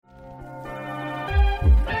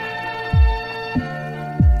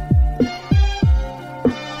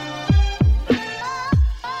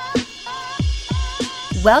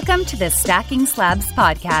Welcome to the Stacking Slabs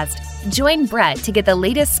podcast. Join Brett to get the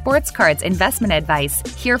latest sports cards investment advice,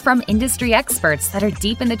 hear from industry experts that are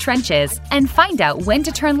deep in the trenches, and find out when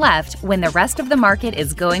to turn left when the rest of the market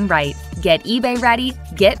is going right. Get eBay ready,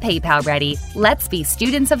 get PayPal ready. Let's be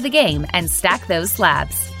students of the game and stack those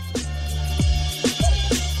slabs.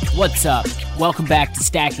 What's up? Welcome back to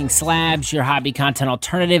Stacking Slabs, your hobby content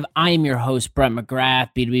alternative. I am your host, Brett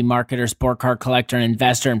McGrath, B2B marketer, sport card collector, and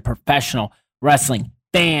investor, and professional wrestling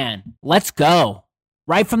fan. Let's go.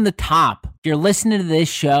 Right from the top. If you're listening to this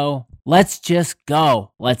show, let's just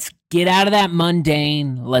go. Let's get out of that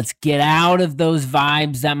mundane. Let's get out of those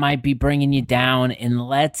vibes that might be bringing you down, and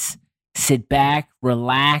let's sit back,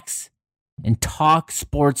 relax, and talk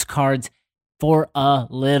sports cards for a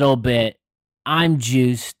little bit. I'm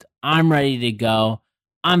juiced. I'm ready to go.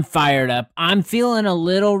 I'm fired up. I'm feeling a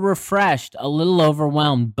little refreshed, a little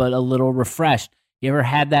overwhelmed, but a little refreshed. You ever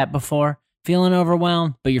had that before? Feeling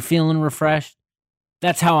overwhelmed, but you're feeling refreshed?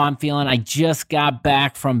 That's how I'm feeling. I just got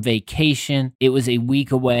back from vacation. It was a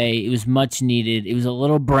week away. It was much needed. It was a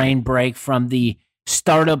little brain break from the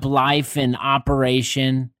startup life and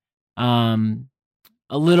operation. A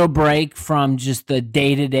little break from just the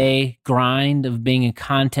day-to-day grind of being a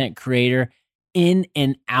content creator. In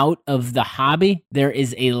and out of the hobby, there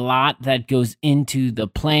is a lot that goes into the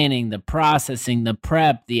planning, the processing, the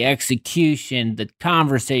prep, the execution, the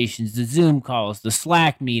conversations, the Zoom calls, the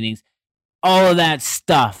Slack meetings, all of that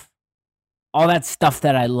stuff. All that stuff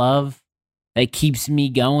that I love, that keeps me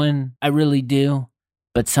going. I really do.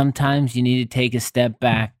 But sometimes you need to take a step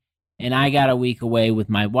back. And I got a week away with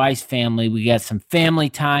my wife's family. We got some family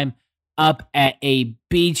time up at a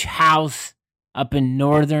beach house up in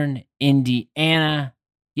northern Indiana.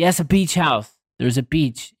 Yes, a beach house. There's a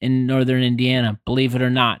beach in northern Indiana, believe it or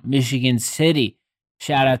not. Michigan City.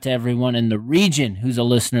 Shout out to everyone in the region who's a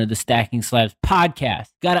listener of the Stacking Slabs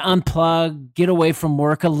podcast. Got to unplug, get away from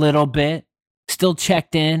work a little bit. Still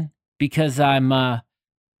checked in because I'm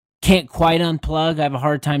can't quite unplug. I have a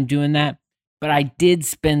hard time doing that. But I did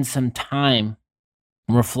spend some time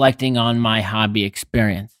reflecting on my hobby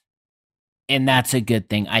experience. And that's a good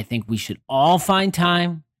thing. I think we should all find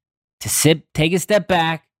time to take a step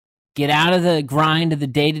back, get out of the grind of the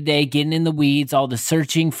day-to-day, getting in the weeds, all the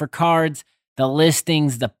searching for cards, the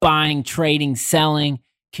listings, the buying, trading, selling,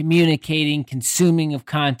 communicating, consuming of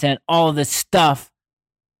content, all of this stuff.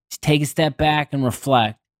 Just take a step back and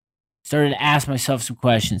reflect. Started to ask myself some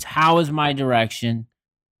questions. How is my direction?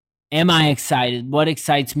 Am I excited? What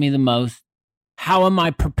excites me the most? How am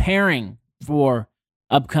I preparing for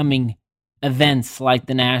upcoming events like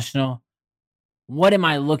the National? What am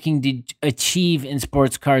I looking to achieve in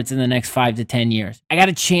sports cards in the next 5 to 10 years? I got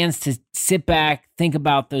a chance to sit back, think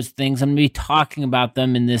about those things. I'm going to be talking about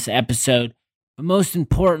them in this episode. But most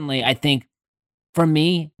importantly, I think for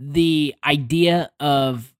me, the idea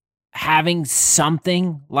of having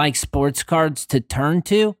something like sports cards to turn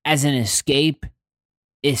to as an escape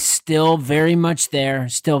is still very much there,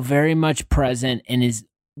 still very much present, and is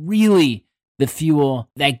really the fuel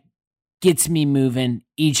that gets me moving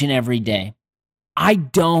each and every day. I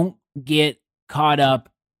don't get caught up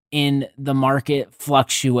in the market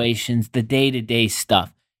fluctuations, the day-to-day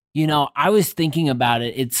stuff. You know, I was thinking about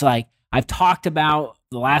it. It's like I've talked about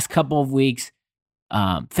the last couple of weeks,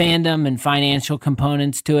 fandom and financial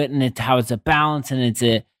components to it, and it's how it's a balance and it's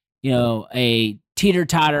a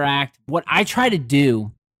teeter-totter act. What I try to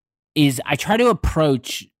do is I try to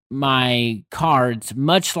approach my cards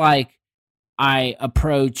much like I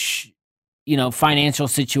approach financial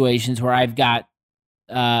situations where I've got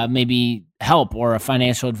maybe help or a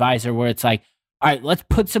financial advisor, where it's like, all right, let's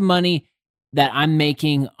put some money that I'm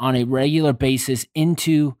making on a regular basis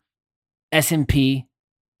into S&P.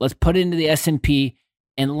 Let's put it into the S&P.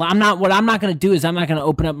 And what I'm not going to do is I'm not going to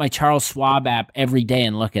open up my Charles Schwab app every day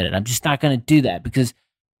and look at it. I'm just not going to do that because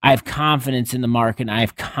I have confidence in the market. And I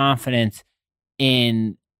have confidence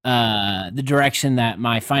in the direction that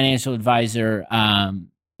my financial advisor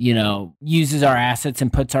uses our assets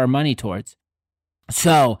and puts our money towards.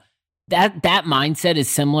 So that mindset is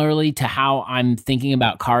similarly to how I'm thinking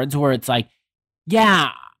about cards, where it's like,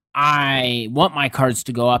 yeah, I want my cards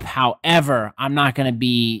to go up. However, I'm not going to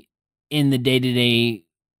be in the day-to-day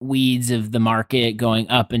weeds of the market going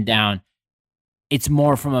up and down. It's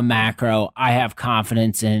more from a macro. I have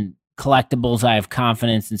confidence in collectibles. I have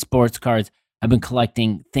confidence in sports cards. I've been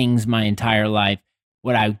collecting things my entire life.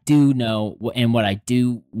 What I do know and what I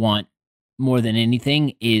do want more than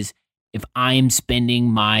anything is if I am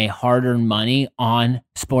spending my hard-earned money on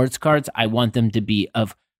sports cards, I want them to be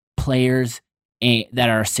of players that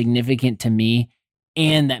are significant to me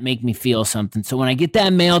and that make me feel something. So when I get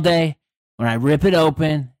that mail day, when I rip it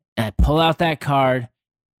open and I pull out that card,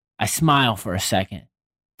 I smile for a second.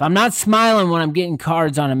 If I'm not smiling when I'm getting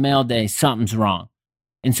cards on a mail day, something's wrong.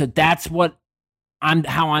 And so that's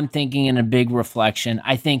how I'm thinking in a big reflection.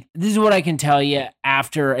 I think this is what I can tell you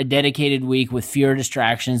after a dedicated week with fewer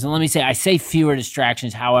distractions. And let me say, I say fewer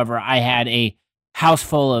distractions. However, I had a house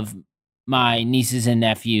full of my nieces and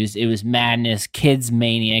nephews. It was madness, kids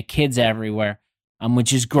mania, kids everywhere,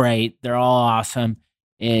 which is great. They're all awesome.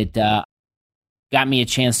 It got me a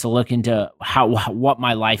chance to look into what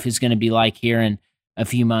my life is going to be like here in a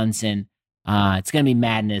few months. And it's going to be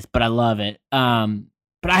madness, but I love it.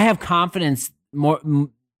 But I have confidence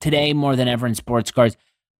today more than ever in sports cards.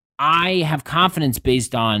 I have confidence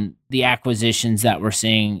based on the acquisitions that we're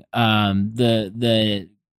seeing, the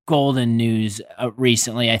golden news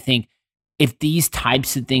recently. I think if these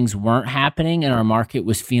types of things weren't happening and our market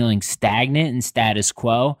was feeling stagnant and status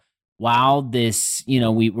quo, while this,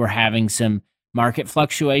 we were having some market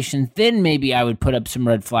fluctuations, then maybe I would put up some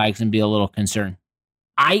red flags and be a little concerned.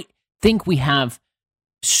 I think we have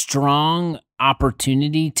strong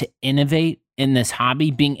opportunity to innovate in this hobby,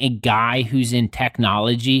 being a guy who's in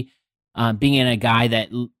technology, being a guy that,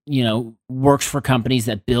 works for companies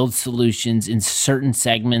that build solutions in certain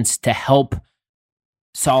segments to help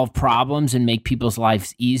solve problems and make people's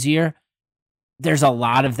lives easier. There's a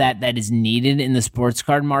lot of that is needed in the sports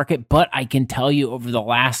card market, but I can tell you over the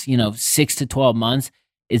last, 6 to 12 months,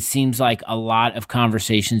 it seems like a lot of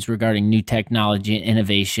conversations regarding new technology and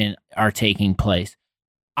innovation are taking place.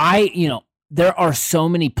 There are so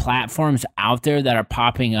many platforms out there that are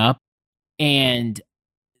popping up, and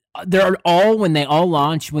when they all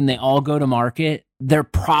launch, when they all go to market, they're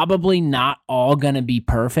probably not all going to be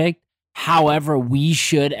perfect. However, we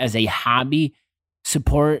should, as a hobby,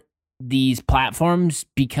 support these platforms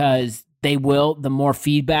because the more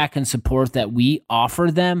feedback and support that we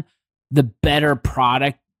offer them, the better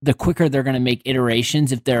product, the quicker they're going to make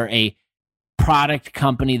iterations if they're a product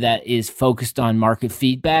company that is focused on market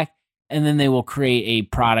feedback. And then they will create a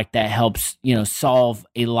product that helps, solve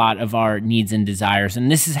a lot of our needs and desires.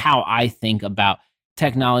 And this is how I think about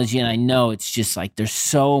technology. And I know it's just like there's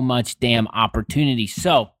so much damn opportunity.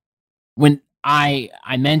 So when I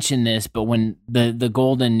mentioned this, but when the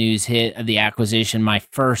golden news hit of the acquisition, my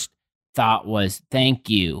first thought was, thank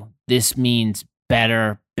you. This means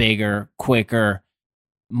better, bigger, quicker,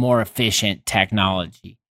 more efficient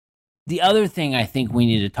technology. The other thing I think we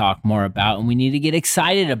need to talk more about and we need to get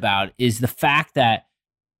excited about is the fact that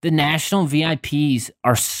the national VIPs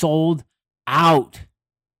are sold out.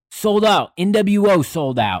 Sold out. NWO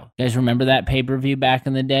sold out. You guys remember that pay-per-view back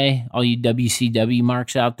in the day? All you WCW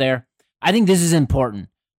marks out there. I think this is important.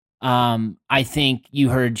 I think you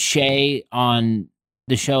heard Shay on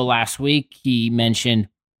the show last week. He mentioned,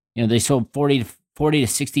 they sold 40 to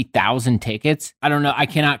 60,000 tickets. I don't know. I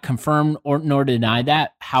cannot confirm nor deny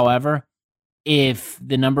that. However, if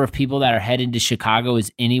the number of people that are headed to Chicago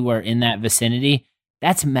is anywhere in that vicinity,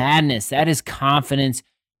 that's madness. That is confidence.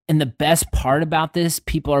 And the best part about this,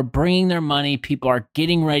 people are bringing their money. People are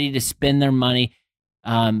getting ready to spend their money,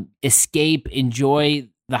 escape, enjoy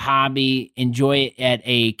the hobby, enjoy it at at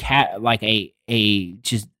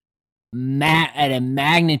a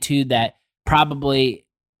magnitude that probably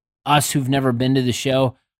us who've never been to the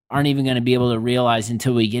show aren't even going to be able to realize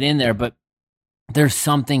until we get in there. But there's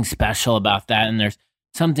something special about that. And there's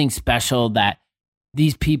something special that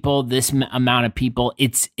these people, this amount of people,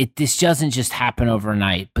 this doesn't just happen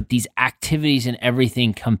overnight, but these activities and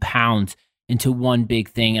everything compounds into one big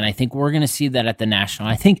thing. And I think we're going to see that at the National.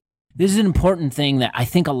 I think this is an important thing that I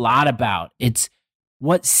think a lot about. It's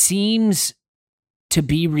what seems to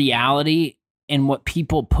be reality and what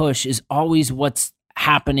people push is always what's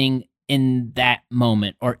happening in that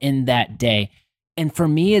moment or in that day. And for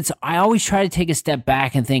me, I always try to take a step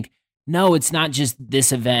back and think, no, it's not just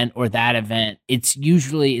this event or that event. It's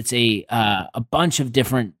a bunch of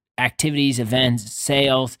different activities, events,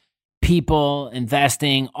 sales, people,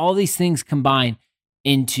 investing, all these things combine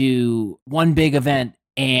into one big event.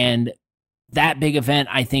 And that big event,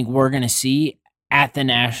 I think we're going to see at the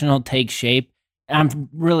National take shape. And I'm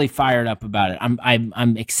really fired up about it.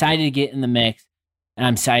 I'm excited to get in the mix, and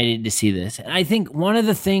I'm excited to see this. And I think one of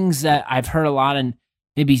the things that I've heard a lot in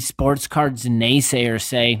maybe sports cards naysayers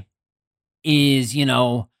say is,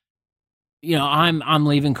 I'm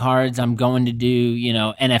leaving cards. I'm going to do,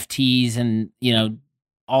 NFTs and,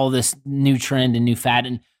 all this new trend and new fad.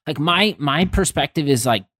 And like my perspective is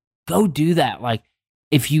like, go do that. Like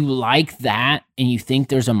if you like that and you think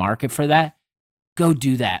there's a market for that, go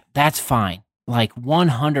do that. That's fine. Like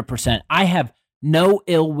 100%. I have no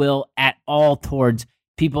ill will at all towards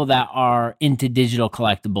people that are into digital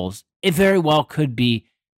collectibles. It very well could be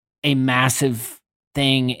a massive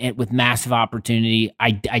thing with massive opportunity.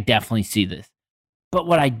 I definitely see this. But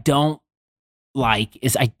what I don't like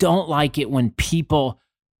is I don't like it when people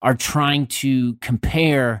are trying to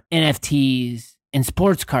compare NFTs and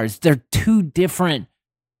sports cards. They're two different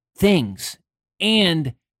things.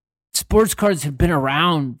 And sports cards have been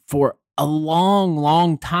around for a long,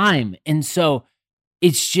 long time. And so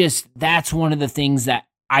it's just, that's one of the things that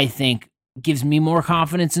I think gives me more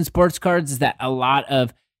confidence in sports cards, is that a lot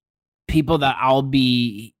of people that I'll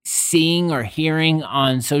be seeing or hearing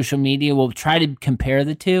on social media will try to compare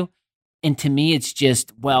the two. And to me, it's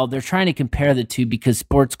just, well, they're trying to compare the two because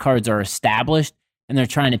sports cards are established and they're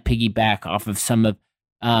trying to piggyback off of some of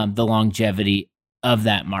the longevity of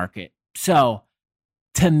that market. So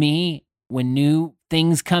to me, when new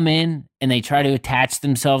things come in and they try to attach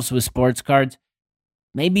themselves with sports cards,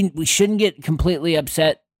 maybe we shouldn't get completely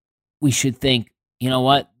upset. We should think, you know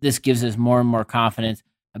what? This gives us more and more confidence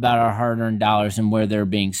about our hard-earned dollars and where they're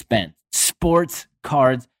being spent. Sports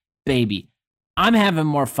cards, baby. I'm having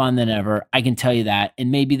more fun than ever. I can tell you that.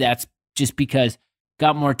 And maybe that's just because I've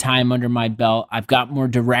got more time under my belt. I've got more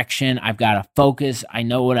direction. I've got a focus. I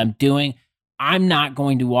know what I'm doing. I'm not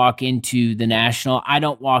going to walk into the National. I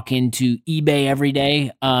don't walk into eBay every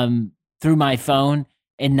day through my phone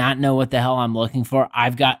and not know what the hell I'm looking for.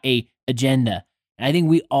 I've got a agenda. And I think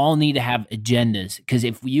we all need to have agendas, because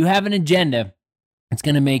if you have an agenda, it's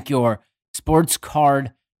going to make your sports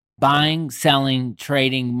card buying, selling,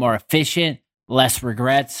 trading more efficient, less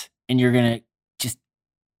regrets, and you're going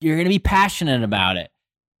to be passionate about it.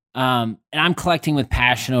 And I'm collecting with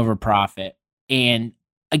passion over profit. And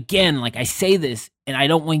again, like, I say this, and I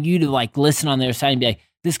don't want you to like listen on their side and be like,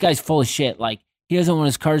 this guy's full of shit. Like, he doesn't want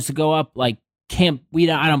his cards to go up. Like, I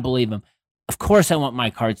don't believe him. Of course I want my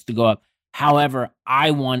cards to go up. However,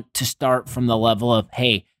 I want to start from the level of,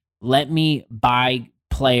 hey, let me buy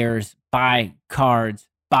players, buy cards,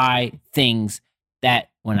 buy things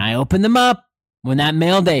that when I open them up, when that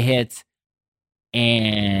mail day hits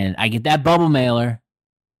and I get that bubble mailer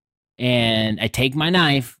and I take my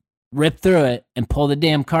knife, rip through it, and pull the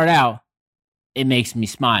damn card out, it makes me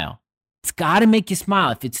smile. It's got to make you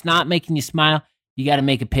smile. If it's not making you smile, you got to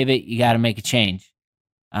make a pivot. You got to make a change.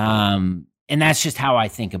 And that's just how I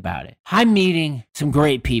think about it. I'm meeting some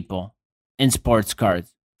great people in sports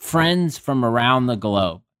cards, friends from around the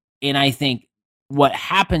globe. And I think what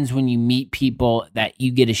happens when you meet people that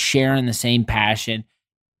you get to share in the same passion,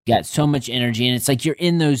 you got so much energy, and it's like you're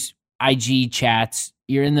in those IG chats,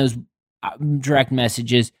 you're in those direct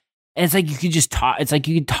messages, and it's like you could just talk. It's like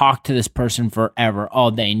you could talk to this person forever,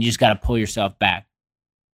 all day, and you just got to pull yourself back.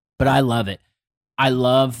 But I love it. I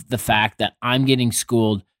love the fact that I'm getting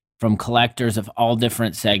schooled from collectors of all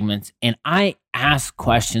different segments, and I ask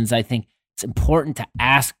questions. I think it's important to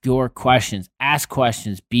ask your questions. Ask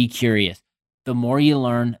questions. Be curious. The more you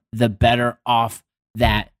learn, the better off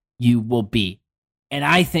that you will be. And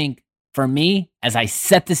I think for me, as I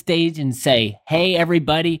set the stage and say, hey,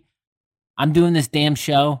 everybody, I'm doing this damn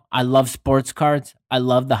show. I love sports cards. I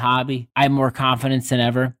love the hobby. I have more confidence than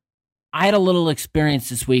ever. I had a little experience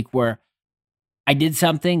this week where I did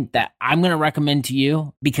something that I'm going to recommend to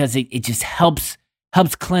you because it just helps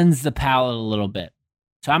cleanse the palate a little bit.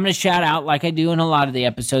 So I'm going to shout out, like I do in a lot of the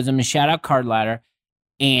episodes, I'm going to shout out Card Ladder.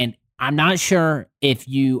 And I'm not sure if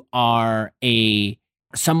you are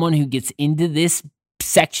someone who gets into this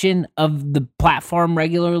section of the platform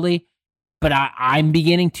regularly, but I'm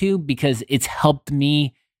beginning to, because it's helped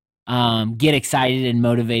me get excited and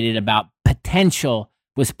motivated about potential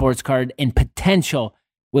with sports card and potential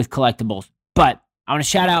with collectibles. But I want to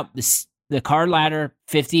shout out the Card Ladder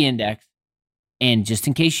 50 Index. And just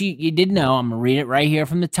in case you didn't know, I'm going to read it right here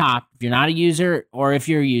from the top. If you're not a user, or if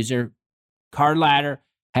you're a user, Card Ladder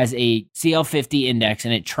has a CL50 index,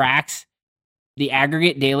 and it tracks the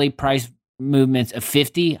aggregate daily price movements of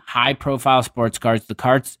 50 high-profile sports cards. The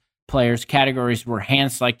cards players' categories were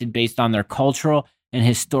hand-selected based on their cultural and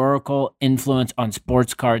historical influence on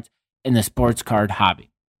sports cards and the sports card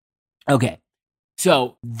hobby. Okay,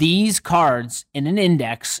 so these cards in an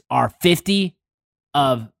index are 50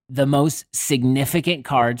 of the most significant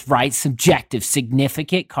cards, right? Subjective,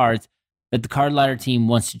 significant cards that the Card Ladder team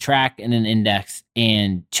wants to track in an index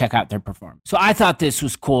and check out their performance. So I thought this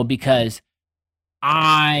was cool because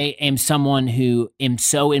I am someone who am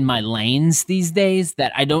so in my lanes these days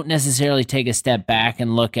that I don't necessarily take a step back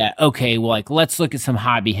and look at, okay, well, like, let's look at some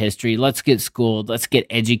hobby history. Let's get schooled. Let's get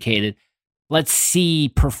educated. Let's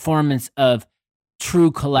see performance of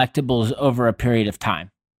true collectibles over a period of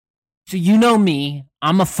time. So you know me,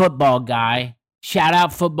 I'm a football guy. Shout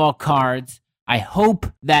out football cards. I hope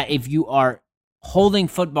that if you are holding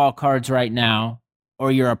football cards right now, or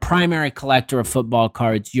you're a primary collector of football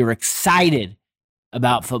cards, you're excited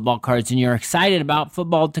about football cards and you're excited about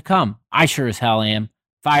football to come. I sure as hell am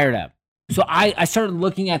fired up. So I started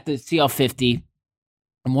looking at the CL50,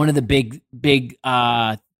 and one of the big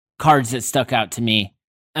cards that stuck out to me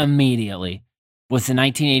immediately was the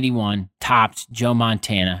 1981 Topps Joe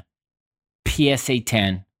Montana PSA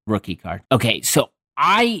 10 rookie card. Okay, so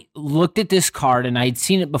I looked at this card and I'd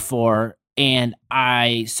seen it before, and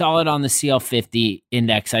I saw it on the CL50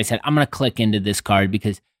 index. I said, I'm going to click into this card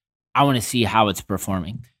because I want to see how it's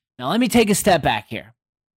performing. Now, let me take a step back here.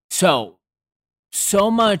 So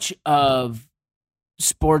much of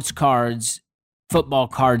sports cards, football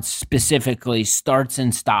cards specifically, starts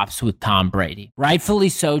and stops with Tom Brady. Rightfully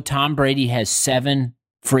so, Tom Brady has 7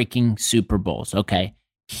 freaking Super Bowls, okay?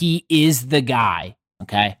 He is the guy,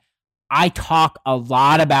 okay? I talk a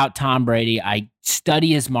lot about Tom Brady. I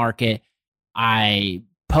study his market. I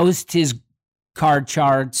post his card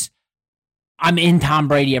charts. I'm in Tom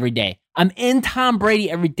Brady every day. I'm in Tom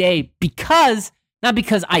Brady every day not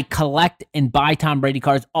because I collect and buy Tom Brady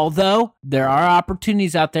cards, although there are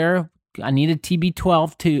opportunities out there. I need a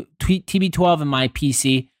TB12 to tweet TB12 in my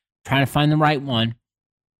PC, trying to find the right one.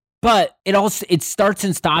 But it starts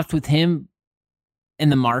and stops with him in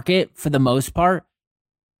the market for the most part.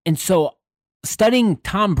 And so studying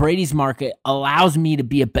Tom Brady's market allows me to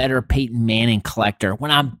be a better Peyton Manning collector when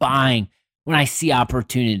I'm buying, when I see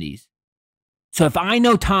opportunities. So if I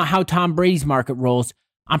know how Tom Brady's market rolls,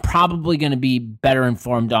 I'm probably going to be better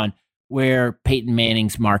informed on where Peyton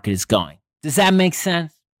Manning's market is going. Does that make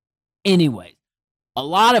sense? Anyway, a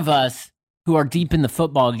lot of us who are deep in the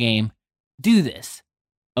football game do this,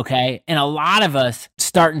 okay? And a lot of us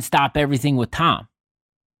start and stop everything with Tom.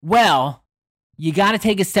 Well, you got to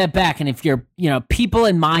take a step back, and if you're, people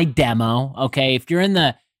in my demo, okay, if you're in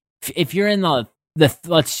the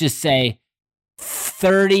let's just say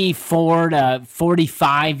 34 to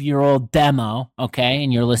 45-year-old demo, okay,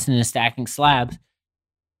 and you're listening to Stacking Slabs,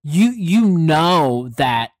 you know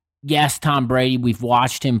that, yes, Tom Brady, we've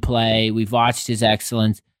watched him play, we've watched his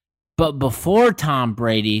excellence, but before Tom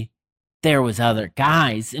Brady, there was other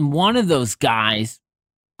guys, and one of those guys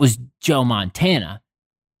was Joe Montana.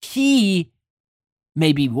 He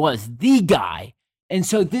maybe was the guy. And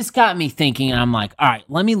so this got me thinking, and I'm like, all right,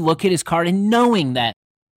 let me look at his card, and knowing that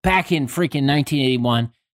back in freaking 1981,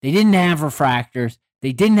 they didn't have refractors,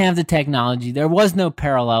 they didn't have the technology, there was no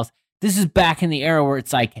parallels. This is back in the era where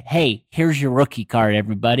it's like, hey, here's your rookie card,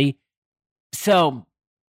 everybody. So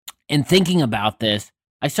in thinking about this,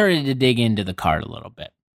 I started to dig into the card a little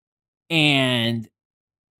bit. And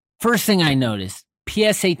first thing I noticed,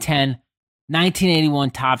 PSA 10,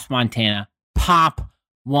 1981 Topps Montana, Pop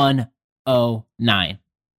 109.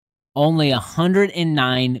 Only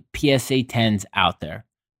 109 PSA 10s out there.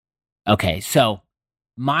 Okay, so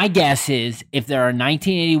my guess is if there are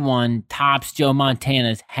 1981 Topps Joe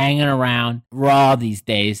Montanas hanging around raw these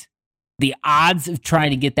days, the odds of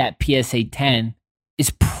trying to get that PSA 10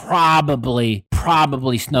 is probably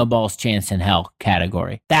snowball's chance in hell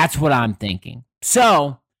category. That's what I'm thinking.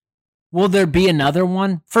 So, will there be another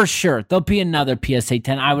one? For sure. There'll be another PSA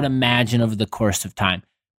 10, I would imagine, over the course of time.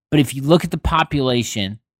 But if you look at the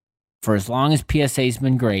population, for as long as PSA's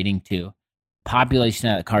been grading to, population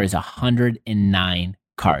of that card is 109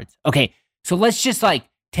 cards. Okay, so let's just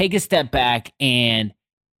take a step back and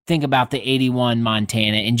think about the 81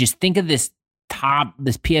 Montana and just think of this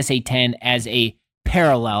PSA 10 as a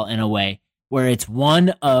parallel in a way where it's one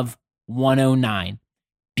of 109,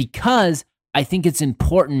 because I think it's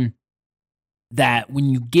important that when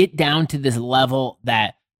you get down to this level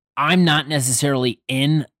that I'm not necessarily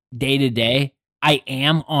in day to day, I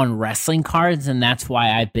am on wrestling cards, and that's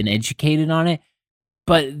why I've been educated on it.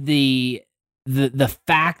 But the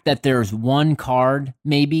fact that there's one card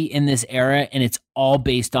maybe in this era, and it's all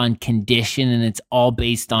based on condition, and it's all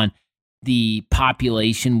based on the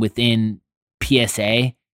population within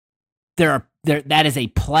PSA, that is a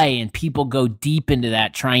play, and people go deep into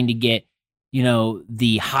that trying to get,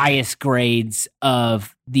 the highest grades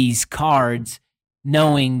of these cards,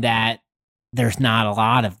 knowing that there's not a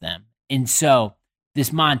lot of them. And so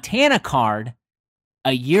this Montana card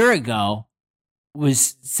a year ago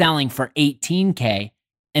was selling for $18K,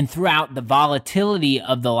 and throughout the volatility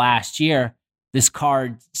of the last year, this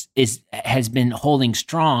card has been holding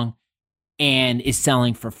strong and is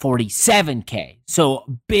selling for $47K.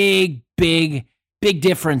 So big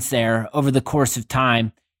difference there over the course of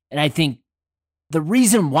time. And I think the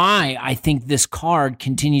reason why I think this card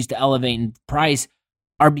continues to elevate in price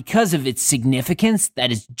are because of its significance.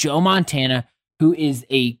 That is Joe Montana, who is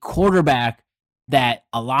a quarterback that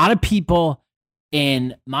a lot of people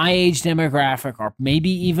in my age demographic, or maybe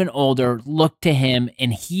even older, looked to him,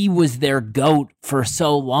 and he was their GOAT for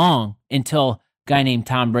so long until a guy named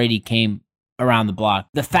Tom Brady came around the block.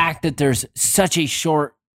 The fact that there's such a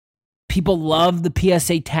short, people love the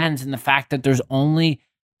PSA 10s, and the fact that there's only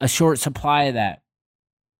a short supply of that.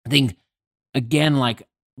 I think, again, like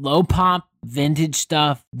low pop, vintage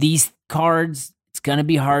stuff, these cards, it's going to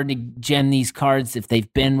be hard to gem these cards if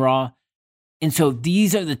they've been raw. And so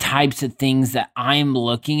these are the types of things that I'm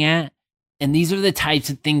looking at. And these are the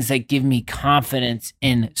types of things that give me confidence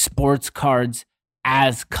in sports cards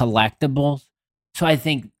as collectibles. So I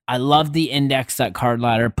think I love the index that Card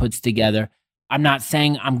Ladder puts together. I'm not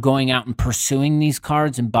saying I'm going out and pursuing these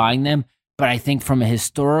cards and buying them, but I think from a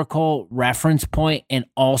historical reference point and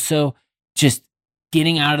also just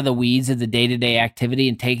getting out of the weeds of the day-to-day activity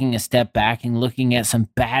and taking a step back and looking at some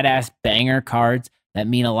badass banger cards that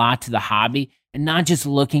mean a lot to the hobby, and not just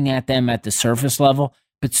looking at them at the surface level,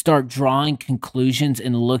 but start drawing conclusions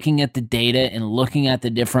and looking at the data and looking at the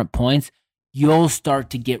different points, you'll start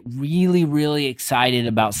to get really, really excited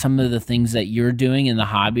about some of the things that you're doing in the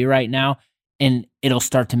hobby right now, and it'll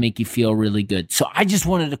start to make you feel really good. So I just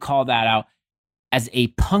wanted to call that out as a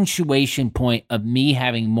punctuation point of me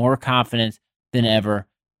having more confidence than ever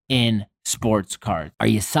in sports cards. Are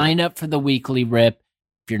you signed up for the weekly rip?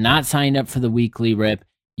 If you're not signed up for the weekly rip,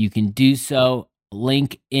 you can do so.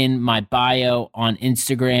 Link in my bio on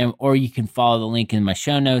Instagram, or you can follow the link in my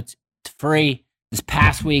show notes. It's free. This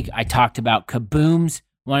past week, I talked about kabooms.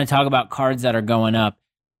 I want to talk about cards that are going up.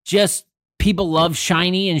 Just people love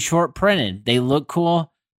shiny and short printed. They look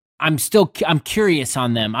cool. I'm curious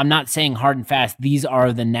on them. I'm not saying hard and fast, these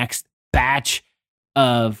are the next batch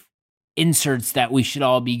of inserts that we should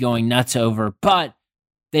all be going nuts over, but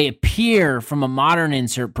they appear from a modern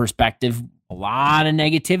insert perspective, a lot of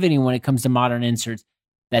negativity when it comes to modern inserts,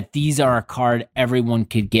 that these are a card everyone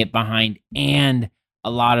could get behind, and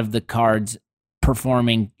a lot of the cards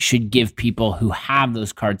performing should give people who have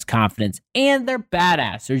those cards confidence, and they're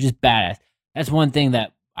badass. They're just badass. That's one thing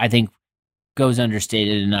that I think goes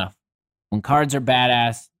understated enough. When cards are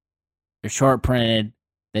badass, they're short printed,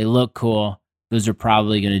 they look cool, those are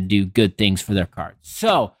probably going to do good things for their cards.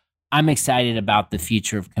 So I'm excited about the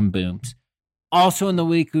future of kabooms. Also in the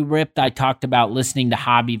weekly rip, I talked about listening to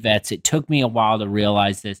hobby vets. It took me a while to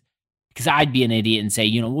realize this, because I'd be an idiot and say,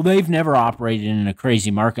 well, they've never operated in a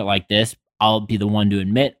crazy market like this. I'll be the one to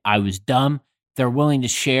admit I was dumb. They're willing to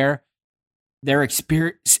share their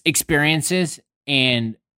experiences,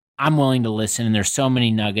 and I'm willing to listen. And there's so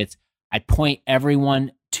many nuggets. I point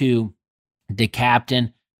everyone to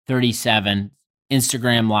DeCaptain37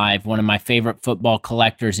 Instagram live, one of my favorite football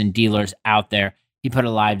collectors and dealers out there. He put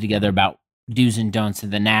a live together about do's and don'ts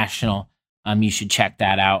of the National. You should check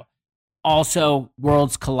that out. Also,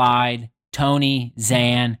 Worlds Collide, Tony,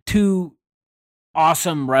 Zan, two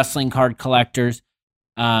awesome wrestling card collectors,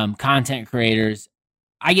 content creators.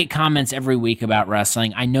 I get comments every week about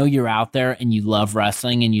wrestling. I know you're out there and you love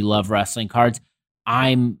wrestling and you love wrestling cards.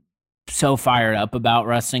 I'm so fired up about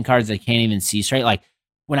wrestling cards, I can't even see straight. Like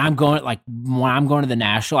when I'm going to the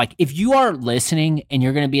National, like if you are listening and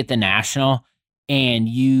you're going to be at the National and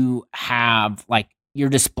you have like your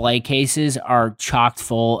display cases are chocked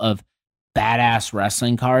full of badass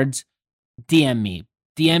wrestling cards, DM me,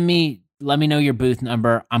 let me know your booth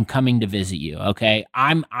number. I'm coming to visit you. Okay.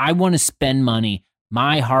 I want to spend money,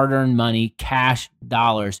 my hard-earned money, cash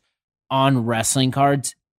dollars on wrestling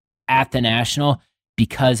cards at the National,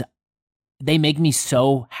 because they make me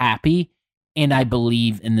so happy. And I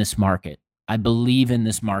believe in this market. I believe in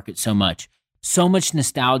this market so much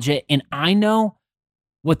nostalgia. And I know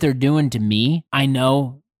what they're doing to me. I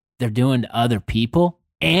know they're doing to other people.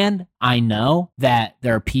 And I know that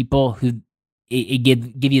there are people who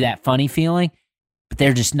give you that funny feeling, but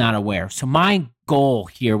they're just not aware. So my goal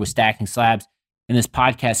here with Stacking Slabs in this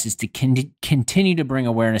podcast is to continue to bring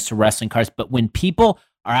awareness to wrestling cards. But when people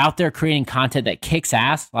are out there creating content that kicks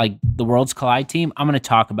ass, like the Worlds Collide team, I'm going to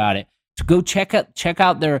talk about it. So go check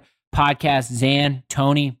out their podcast, Zan,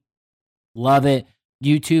 Tony, love it.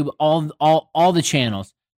 YouTube, all the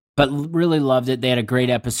channels, but really loved it. They had a great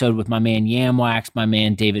episode with my man Yamwax, my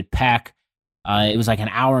man David Peck. It was like an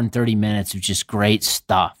hour and 30 minutes of just great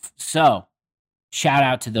stuff. So shout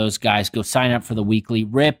out to those guys. Go sign up for the weekly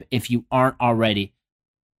rip if you aren't already.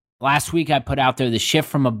 Last week I put out there, the shift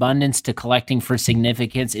from abundance to collecting for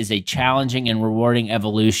significance is a challenging and rewarding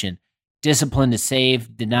evolution. Discipline to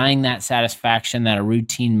save, denying that satisfaction that a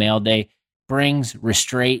routine mail day brings,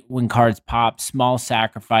 restraint when cards pop, small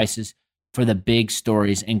sacrifices for the big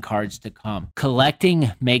stories and cards to come.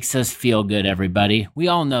 Collecting makes us feel good, everybody. We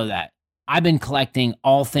all know that. I've been collecting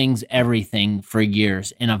all things, everything for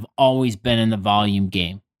years, and I've always been in the volume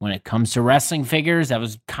game. When it comes to wrestling figures, that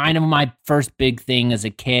was kind of my first big thing as a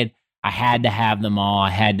kid. I had to have them all.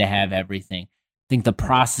 I had to have everything. I think the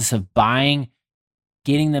process of buying,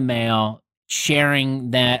 getting the mail,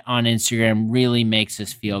 sharing that on Instagram really makes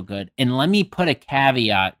us feel good. And let me put a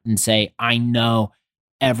caveat and say, I know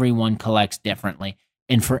everyone collects differently.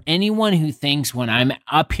 And for anyone who thinks when I'm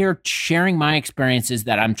up here sharing my experiences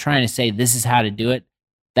that I'm trying to say this is how to do it,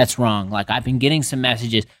 that's wrong. Like, I've been getting some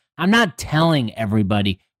messages. I'm not telling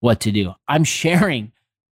everybody what to do. I'm sharing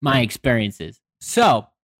my experiences. So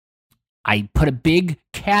I put a big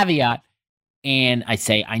caveat and I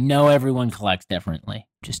say, I know everyone collects differently.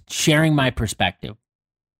 Just sharing my perspective.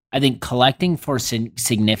 I think collecting for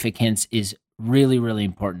significance is really, really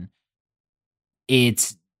important.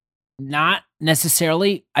 It's not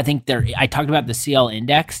necessarily, I think I talked about the CL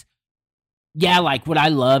index. Yeah, like, would I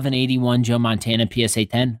love an 81 Joe Montana PSA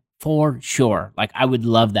 10? For sure. Like, I would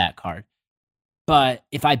love that card. But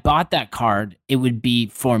if I bought that card, it would be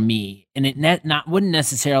for me. And it wouldn't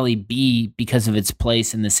necessarily be because of its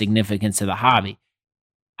place in the significance of the hobby.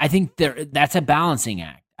 I think that's a balancing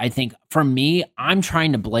act. I think for me, I'm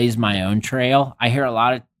trying to blaze my own trail. I hear a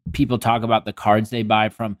lot of people talk about the cards they buy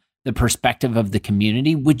from the perspective of the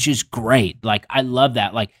community, which is great. Like, I love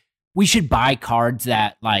that. Like, we should buy cards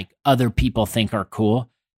that like other people think are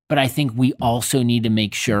cool. But I think we also need to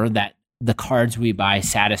make sure that the cards we buy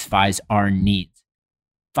satisfies our needs.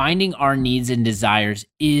 Finding our needs and desires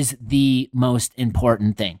is the most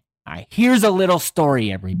important thing. All right, here's a little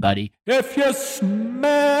story, everybody. If you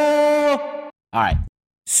smell. All right,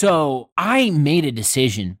 so I made a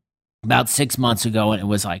decision about 6 months ago, and it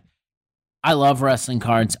was like, I love wrestling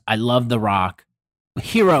cards. I love The Rock.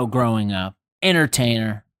 Hero growing up,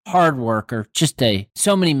 entertainer, hard worker, just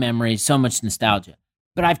so many memories, so much nostalgia.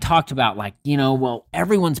 But I've talked about like, well,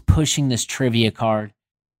 everyone's pushing this trivia card.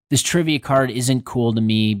 This trivia card isn't cool to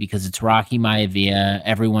me because it's Rocky Maivia.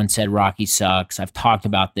 Everyone said Rocky sucks. I've talked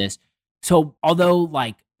about this. So although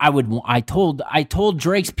like I told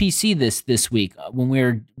Drake's PC this week when we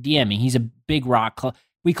were DMing. He's a big Rock.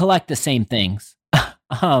 We collect the same things.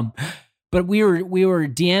 But we were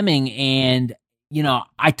DMing and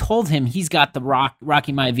I told him he's got the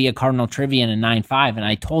Rocky Maivia Cardinal Trivia in a 9.5, and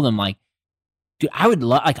I told him like, dude, I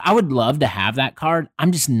would love to have that card.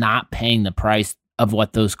 I'm just not paying the price of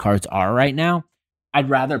what those cards are right now. I'd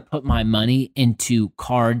rather put my money into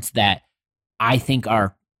cards that I think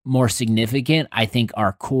are more significant, I think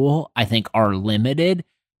are cool, I think are limited.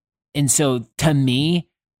 And so to me,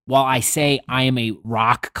 while I say I am a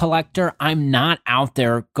Rock collector, I'm not out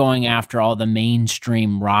there going after all the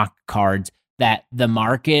mainstream Rock cards that the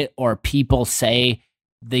market or people say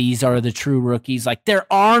these are the true rookies. Like, there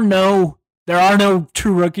are no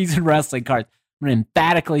true rookies in wrestling cards. I'm going to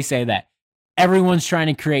emphatically say that. Everyone's trying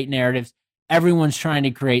to create narratives. Everyone's trying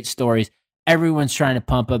to create stories. Everyone's trying to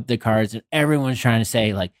pump up the cards. And everyone's trying to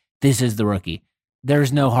say, like, this is the rookie.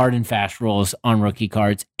 There's no hard and fast rules on rookie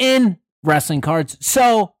cards in wrestling cards.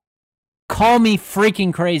 So call me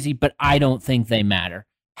freaking crazy, but I don't think they matter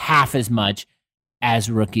half as much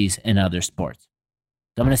as rookies in other sports.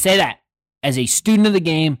 So I'm going to say that as a student of the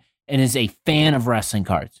game and as a fan of wrestling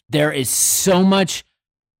cards. There is so much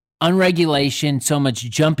unregulation, so much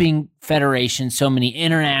jumping federation, so many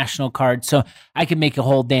international cards. So I could make a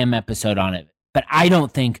whole damn episode on it. But I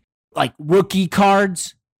don't think like rookie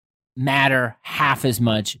cards matter half as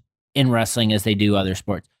much in wrestling as they do other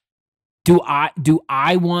sports. Do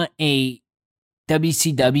I want a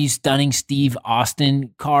WCW Stunning Steve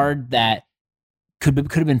Austin card that could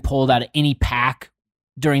have been pulled out of any pack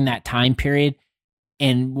during that time period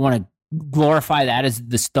and want to glorify that as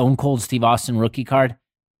the Stone Cold Steve Austin rookie card?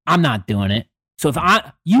 I'm not doing it. So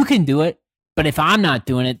you can do it, but if I'm not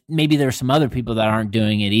doing it, maybe there's some other people that aren't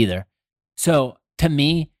doing it either. So to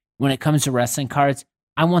me, when it comes to wrestling cards,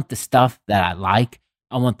 I want the stuff that I like.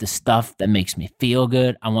 I want the stuff that makes me feel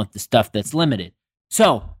good. I want the stuff that's limited.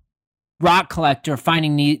 So Rock Collector,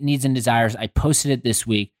 Finding Needs and Desires. I posted it this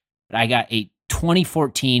week, but I got a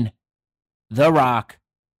 2014 The Rock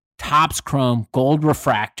Topps Chrome Gold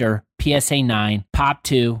Refractor PSA 9 Pop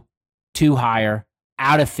 2 higher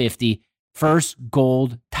out of 50 first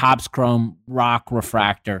gold Topps Chrome Rock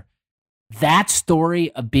Refractor. That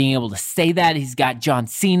story of being able to say that he's got John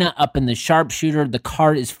Cena up in the sharpshooter, the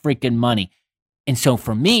card is freaking money. And so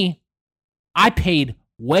for me, I paid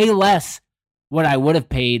way less what I would have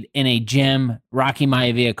paid in a gem Rocky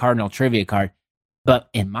Maivia Cardinal Trivia card. But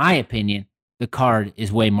in my opinion, the card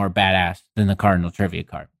is way more badass than the Cardinal Trivia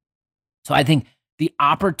card. So I think the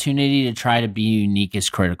opportunity to try to be unique is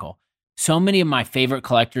critical. So many of my favorite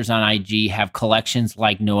collectors on IG have collections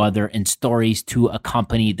like no other and stories to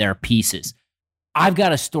accompany their pieces. I've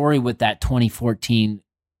got a story with that 2014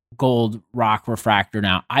 gold rock refractor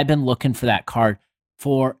now. I've been looking for that card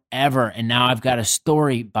forever, and now I've got a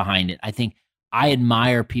story behind it. I think I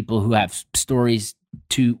admire people who have stories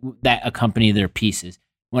to that accompany their pieces.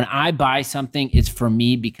 When I buy something, it's for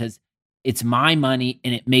me because it's my money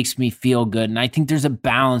and it makes me feel good. And I think there's a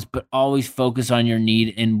balance, but always focus on your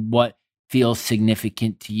need and what feels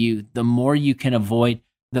significant to you. The more you can avoid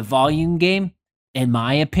the volume game, in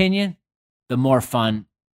my opinion, the more fun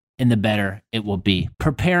and the better it will be.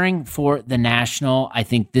 Preparing for the National, I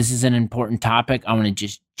think this is an important topic. I want to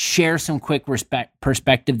just share some quick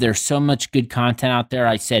perspective. There's so much good content out there.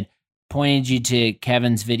 I pointed you to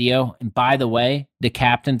Kevin's video. And by the way, the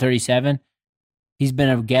Captain 37, he's been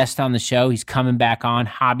a guest on the show. He's coming back on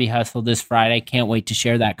Hobby Hustle this Friday. Can't wait to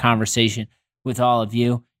share that conversation with all of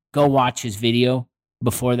you. Go watch his video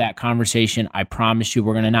before that conversation. I promise you,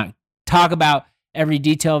 we're going to not talk about every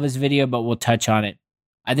detail of his video, but we'll touch on it.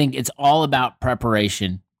 I think it's all about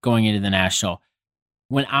preparation going into the National.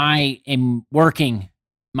 When I am working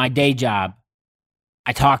my day job,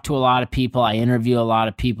 I talk to a lot of people. I interview a lot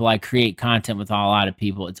of people. I create content with a lot of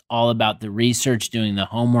people. It's all about the research, doing the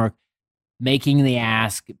homework, making the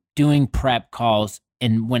ask, doing prep calls.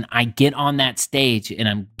 And when I get on that stage and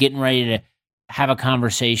I'm getting ready to have a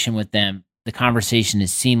conversation with them, the conversation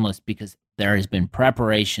is seamless because there has been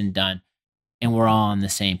preparation done and we're all on the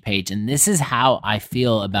same page. And this is how I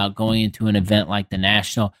feel about going into an event like the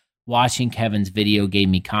National. Watching Kevin's video gave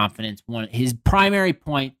me confidence. His primary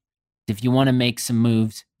point, if you want to make some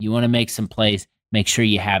moves, you want to make some plays, make sure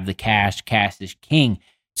you have the cash. Cash is king.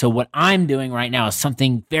 So what I'm doing right now is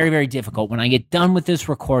something very, very difficult. When I get done with this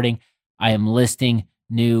recording, I am listing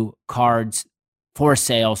new cards for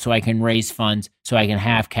sale so I can raise funds, so I can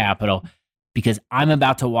have capital, because I'm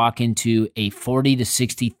about to walk into a 40 to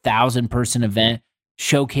 60,000 person event,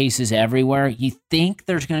 showcases everywhere. You think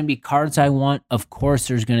there's going to be cards I want? Of course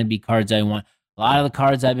there's going to be cards I want. A lot of the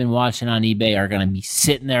cards I've been watching on eBay are going to be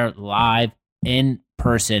sitting there live in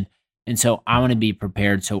person. And so I want to be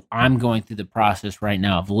prepared. So I'm going through the process right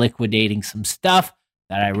now of liquidating some stuff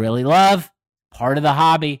that I really love, part of the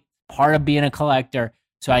hobby, part of being a collector,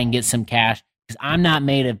 so I can get some cash. Because I'm not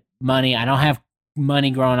made of money. I don't have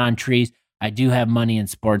money growing on trees. I do have money in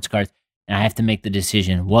sports cards. And I have to make the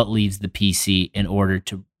decision what leaves the PC in order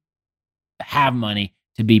to have money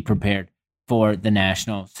to be prepared for the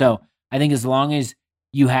National. So I think as long as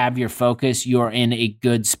you have your focus, you're in a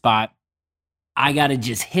good spot. I got to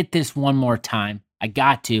just hit this one more time. I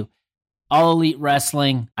got to. All Elite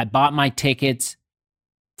Wrestling. I bought my tickets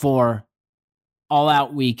for All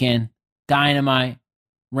Out Weekend, Dynamite,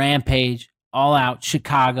 Rampage, All Out,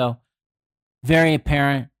 Chicago. Very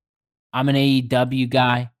apparent. I'm an AEW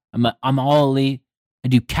guy. I'm all elite. I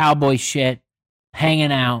do cowboy shit,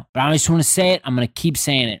 hanging out. But I just want to say it. I'm going to keep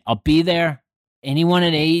saying it. I'll be there. Anyone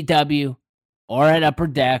at AEW or at Upper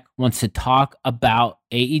Deck wants to talk about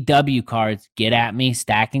AEW cards, get at me.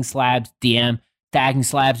 Stacking Slabs, DM,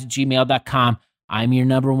 stackingslabs@gmail.com. I'm your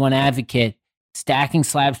number one advocate. Stacking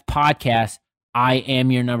Slabs podcast. I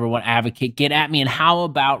am your number one advocate. Get at me. And how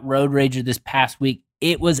about Road Rager this past week?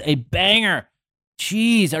 It was a banger.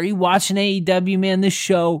 Jeez, are you watching AEW, man? This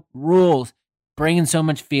show rules. Bringing so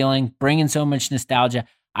much feeling, bringing so much nostalgia.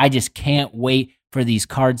 I just can't wait for these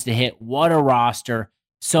cards to hit. What a roster.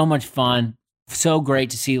 So much fun. So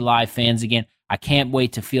great to see live fans again. I can't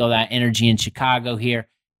wait to feel that energy in Chicago here.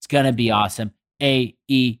 It's going to be awesome.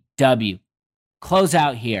 AEW. Close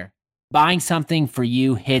out here. Buying something for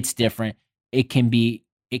you hits different. It can be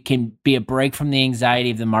a break from the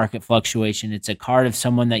anxiety of the market fluctuation. It's a card of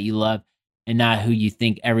someone that you love and not who you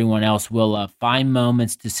think everyone else will love. Find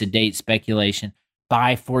moments to sedate speculation.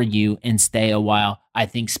 Buy for you and stay a while. I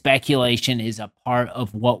think speculation is a part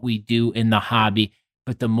of what we do in the hobby,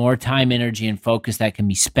 but the more time, energy, and focus that can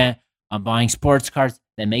be spent on buying sports cards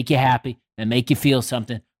that make you happy, that make you feel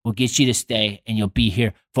something, will get you to stay, and you'll be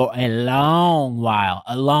here for a long while,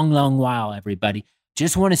 a long, long while, everybody.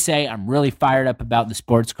 Just want to say I'm really fired up about the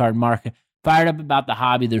sports card market, fired up about the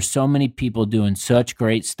hobby. There's so many people doing such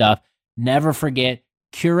great stuff. Never forget,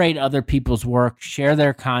 curate other people's work, share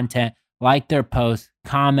their content, like their posts,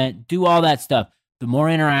 comment, do all that stuff. The more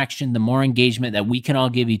interaction, the more engagement that we can all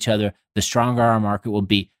give each other, the stronger our market will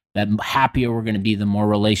be, the happier we're going to be, the more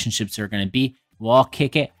relationships are going to be. We'll all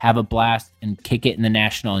kick it, have a blast, and kick it in the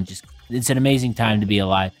National. And just, it's an amazing time to be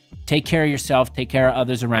alive. Take care of yourself. Take care of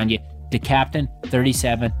others around you. The Captain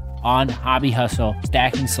 37 on Hobby Hustle,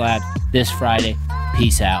 Stacking Slabs this Friday.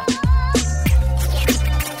 Peace out.